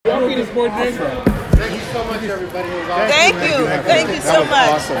board thing? Thank you so much, everybody. It was awesome. Thank you so much.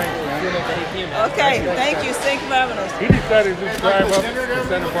 Awesome. Okay, thank you for having us. He decided to drive up to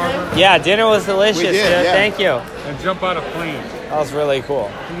Santa Barbara. Yeah, dinner was delicious. We did, yeah. Thank you. And jump out of plane. That was really cool.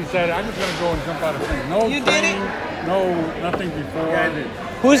 He decided, I'm just going to go and jump out of plane. No You plane, did it? no, nothing before. Yeah, I did.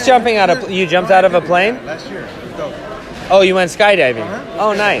 Who's jumping out of? You jumped out of a plane? Last year. Dope. Oh, you went skydiving.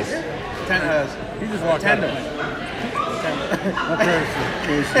 Oh, nice. He just walked out of the plane.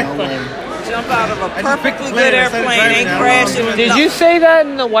 No way. Jump out of a perfectly good airplane, ain't crashing. Did you say that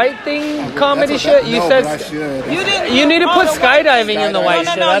in the white thing comedy shit? You said I should. You didn't. you need to put the white skydiving in the white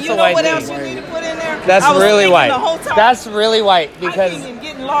shit. That's you a know white what else thing. you need to put in there? That's I was really thinking white. The whole time, That's really white because hiking and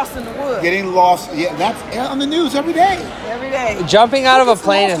getting lost in the woods Getting lost. Yeah, that's on the news every day. every day. jumping out of a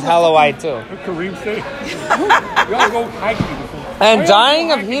plane is hella white too. What Kareem say? You gotta go hiking. And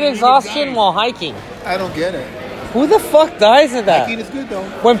dying of heat exhaustion while hiking. I don't get it. Who the fuck dies of that? Hiking is good though.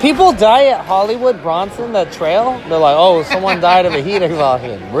 When people die at Hollywood Bronson, that trail, they're like, oh, someone died of a heat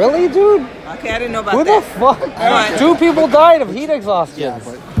exhaustion. Really, dude? Okay, I didn't know about Who that. the fuck? Right. 2 people died of heat exhaustion. Yeah,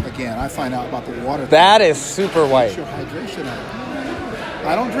 but again, I find out about the water. That is super white. Your hydration up.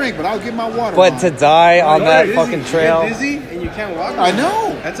 I don't drink, but I'll get my water. But on. to die on that Dizzy. fucking trail. You get dizzy and you can't walk. I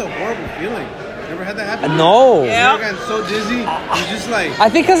know. That's a horrible feeling. Never had that happen? No. Yeah. You got so dizzy, you just like... I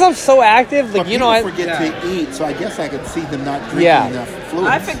think because I'm so active, like, But you know, people I forget to eat, so I guess I could see them not drinking Yeah. enough fluids.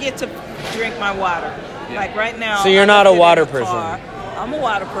 I forget to drink my water. Like right now. So you're I not left a it water in the person. car. I'm a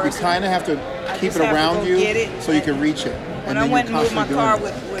water You person. kind of have to keep just it have to around go you get it. so you can reach it. When And I then went you're and moved my constantly car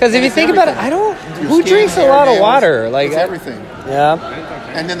doing it. with because if you It's think about it, everything. I don't. Your Who skin, drinks a hair, lot of nails, water? Like, it's everything.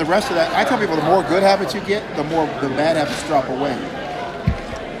 yeah. And then the rest of that, I tell people the more good habits you get, the more the bad habits drop away.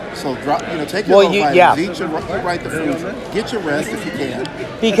 So take your little vitamins, eat the fruits, get your rest if you can.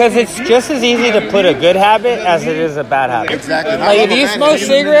 Because it's just as easy to put a good habit as it is a bad habit. Exactly. Like if you smoke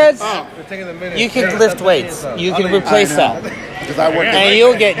cigarettes, Taking a minute. you can lift weights. You can replace that. Because I work And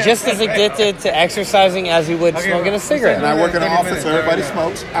you'll get just as addicted to exercising as you would smoking a cigarette. and I work in an office, so everybody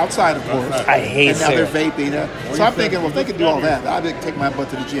smokes outside, of course. I hate And now they're cigarettes. vaping. So I'm thinking, well, if they can do all that, I'd take my butt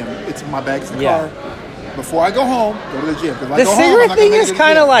to the gym. It's my bags in the Yeah. car. Before I go home, go to the gym. The cigarette thing is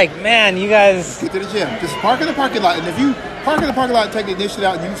kind of like, man, you guys. Get to the gym. Just park in the parking lot. And if you park in the parking lot and take the initiative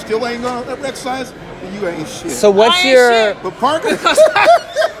out and you still ain't going to exercise, then you ain't shit. So what's I ain't your? shit. But park it.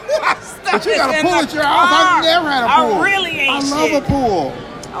 But you got a in pool the at your house. I've never had a I pool. really ain't I love shit. a pool.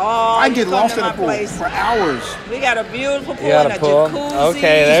 Oh, I you get come lost to in a my pool place. for hours. We got a beautiful pool You got and a a pool? jacuzzi. Okay,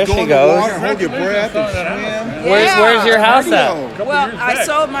 there Just go she in the goes. water, hold your breath, and swim. Where's your house at? Cardio. Well, I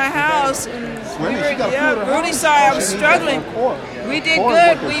sold my house and Swimming, she got a pool at her Rudy house. saw I was She struggling. got a core. We did Core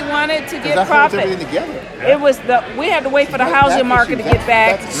good. workers. We wanted to get That holds profit. everything together. It was we had to wait for the housing market to get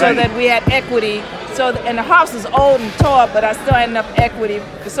back That's so right. that we had equity. So and the house is old and tore up, but I still had enough equity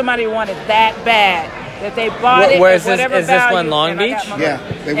because somebody wanted that bad that they bought it. Where at is this? whatever Is this value, one Long and I got Beach? my Yeah,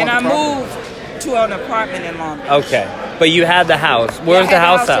 money. they want And the I property. moved to an apartment in Long Beach. Okay, but you had the house. Where's I the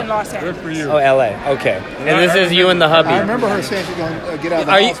had house in at? Los Good Angeles. for you. Oh, LA. Okay, and this is you and the hubby. I remember her saying she's going to get out of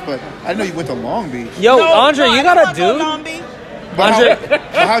the Are you- house, but I didn't know you went to Long Beach. Yo, No, Andre, no, you I got don't a wanna go to dude? Long Beach. But Andre-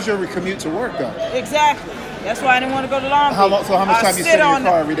 how's your commute to work, though? Exactly. That's why I didn't want to go to Long Beach. How long- so how much I time you sit spend in your on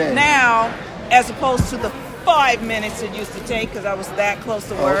car every day? Now, as opposed to the 5 minutes it used to take because I was that close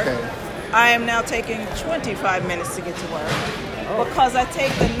to work. Okay. I am now taking 25 minutes to get to work because I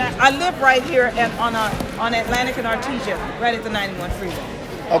take I live right here on Atlantic and Artesia, right at the 91 freeway.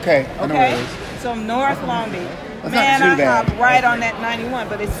 Okay, I know where Okay, it is. so North Long Beach. That's Man, not too I bad. hop right on that 91,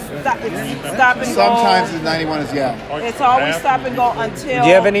 but it's stop and go. Sometimes the 91 is, yeah. It's always stop and go until. Do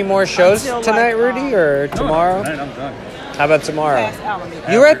you have any more shows until, tonight, like, Rudy, or tomorrow? Tonight I'm done. How about tomorrow? past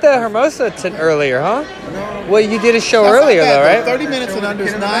Alameda. You were at the Hermosa earlier, huh? No. Well, you did a show That's not earlier, bad, though, right? 30 minutes and under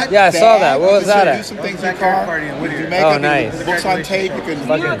is not Yeah, I saw bad. that. What You was can that still at? do some things in Backyard your car. party in You Whittier. make Oh, it, nice. the books on tape. You can.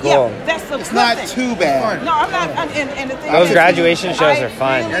 Fucking Yeah, cool. that's the It's not good thing. too bad. No, I'm not. And the thing Those is, graduation shows are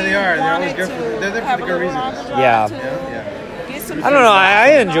fun. Yeah, they are. They're always wanted good for- to they're there for have the a good little reasons. longer drive Yeah. to get some I don't know. I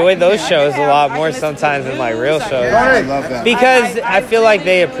things enjoy done. those I shows can a lot have- more I can listen to sometimes than like news, real I can- shows. I love that. Because I feel like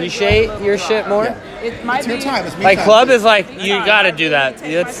they really appreciate enjoy your Little shit more. Yeah. It might It's your be time. It's me Like time. club is like you gotta do that. I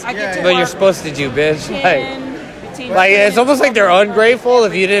It's get to what you're work supposed to do, bitch. 10, 15 Like it's minutes almost like they're before ungrateful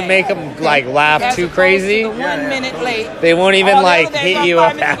if you didn't every make day. them like laugh As too opposed crazy. to the 1 minute late. They won't even Oh, the like other day, I hit was you 5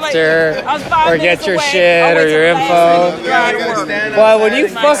 up minutes late. after I was 5 or minutes get your away. I shit or went to your the last info. minute to drive to work. Well, when you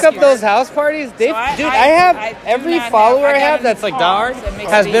My fuck up excuse. those house parties, they So I have do every not follower I got have a that's like car darn that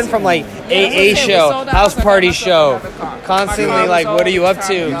makes has it been easy. from like Yeah, that's what AA I'm saying. We show, sold the house house, I party got myself show, another car. constantly My car like, was what are you sold up all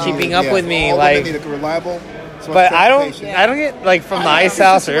the to? time. Keeping up Yeah. with me, All like. women need a reliable. But I don't transportation. get like from the I have Ice a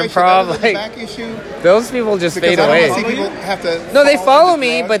House or situation, Improv, that was a like. back issue. Those people just Because fade I don't away. wanna see people have to No, they fall follow into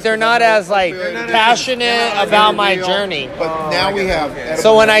me, drugs but they're because not they as don't like feel very passionate real. about my Real. journey. But now we have.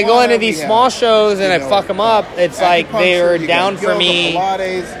 So when I go into these we small have, shows and you I know, fuck them up, it's like they're acupuncture, you down got for yoga, me.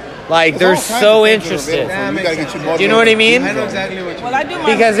 Pilates. Like There's they're all kinds so of things that are interested. available. You gotta get you Do you know what I mean? I know exactly what you Well, I do my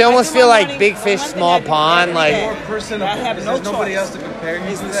Because they I almost do feel my like morning- big one fish, thing small I do pond, every like- day. more personal. I have no There's nobody choice. else to compare you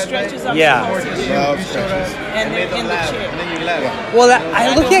It's to the that night. stretches I'm Yeah. supposed to Just do. you. Love You showed stretches. up And and made in them the laugh, chair. and then you left. Well,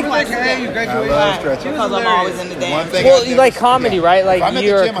 I look Like, at. hey, you I graduated. love stretches. Because I'm always in the One dance. thing Well, I you never- like comedy, yeah. right? If I'm Like at the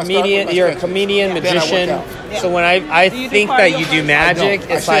you're a gym, I start with comedian, my you're a stretches. comedian, Then I work magician. out. Yeah. So when I Do you do think that cardio you do first? magic,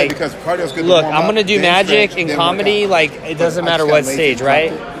 I it's should, like, because cardio's good to look, warm I'm up, gonna do then magic stretch, in then work comedy. out. Like it But doesn't I matter just what got lazy stage, and right?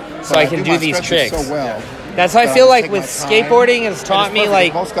 dropped it. So I can do do my these stretches tricks. so well. That's how I that feel would like take with my time. skateboarding has And taught it's me perfect, like.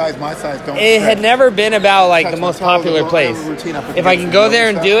 because most guys my size don't It had stretch. never been about like Touch the my most toes, popular I have a place. routine I put If I together can go some there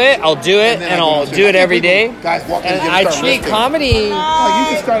and yoga do stuff. it, I'll do it, then and I I'll go do it every people- day. Guys walk in And the gym I start treat lifting. comedy. Oh,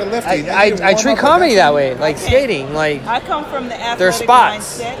 you just started lifting. Then you I warm treat up, comedy that's- that way, like skating. Like I come from the athletic they're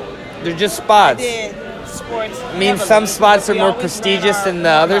spots. mindset. They're just I spots. did sports. I mean, heavily some spots are because we more always prestigious ran than the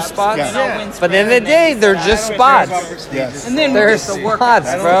our other warm-ups spots. and our Yeah. wind But at the end of the sprint, day, and they're then just we spots. Yes. And then They're we did the workout.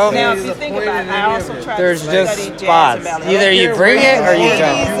 spots, bro. Now, if you think about it, I also tried There's to just study jazz spots. and ballet. Either you bring it or you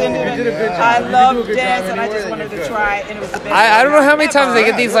don't. You did a good job. I You love do a good jazz, job and I anywhere just that wanted you're to good. try, and it was the best. I don't know how many workout times I get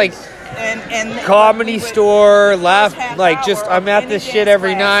ever. these like and comedy we would- store left half like just hour I'm of at any this shit dance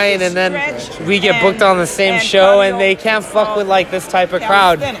every class night is and then stretch we get booked on the same and show and cardio they can't fuck with like this type of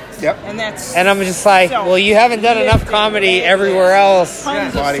crowd. calisthenics. Yep. And that's And I'm just like, so well, you haven't done enough lifting comedy weights, everywhere else tons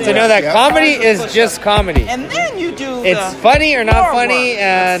of Body sit-ups, to know that Yep. comedy tons of is push-ups. just comedy. And then you do It's the funny or not floor funny, work,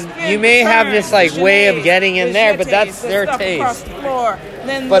 and the you may have spin, this like the way of jetés, getting in the there, but jetés, that's the their stuff across taste. the floor,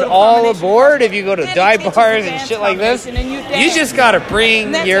 then But little all combination aboard, across- if you go to then it dive teaches bars the and dance shit like this, combination and you dance. just gotta bring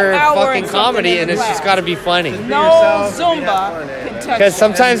And that's your an hour fucking and something comedy, in and the it's just class. gotta be funny. No yourself, be Zumba fun, can touch Because it.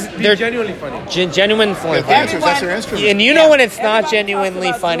 sometimes Be they're genuinely funny. genuine funny. Yeah, dancers, that's their instrument. And you know when it's not Everybody genuinely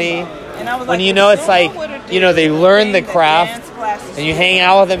talks about funny, Zumba. And I was when like, you if know it's Zumba like, would've you know, they did learn the thing that craft, dance classes and you do, hang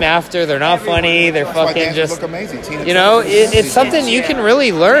out with them after, they're not funny, they're That's why fucking dancers just, look amazing. Tina you know, Turner was a it's something you can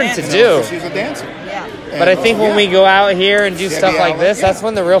really learn to Dance. do. She's a dancer. yeah. But I think when we go out here and do Yeah, stuff yeah, like this, yeah. that's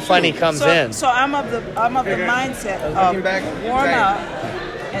when the real funny comes So, in. so I'm of the mindset of Looking back, warm like, up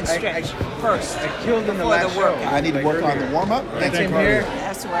and stretch first I killed in the before last the show. workout. I need to work on the warm up. I came here.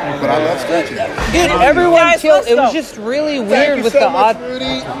 That's right. But I love stretching. Dude, Guys, everyone killed. let's It was go. just really Thank weird you with so the much, odd. Rudy.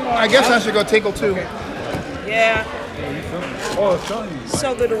 I guess I should go tinkle too. Yeah. Oh, it's telling you.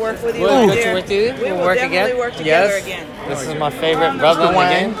 So good to work with you. We'll out good to there. work with you. We We'll will work definitely again. work together Yes. again. This is my favorite brother in the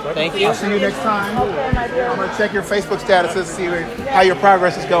game. Thank you. I'll see you next time. I'm going to check your Facebook statuses, see how your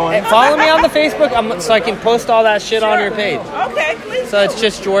progress is going. And follow me on the Facebook so I can post all that shit on your page. Okay, please. So it's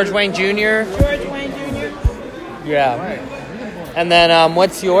just George Wayne Jr. George Wayne Jr. Yeah. And then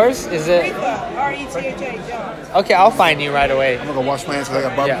what's yours? Is it? Retha, R-E-T-H-A, Jones. Okay, I'll find you right away. I'm going to go wash my hands because I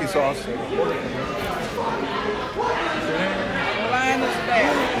got barbecue sauce. Line is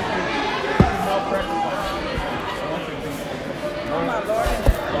bad. Oh, my Lord.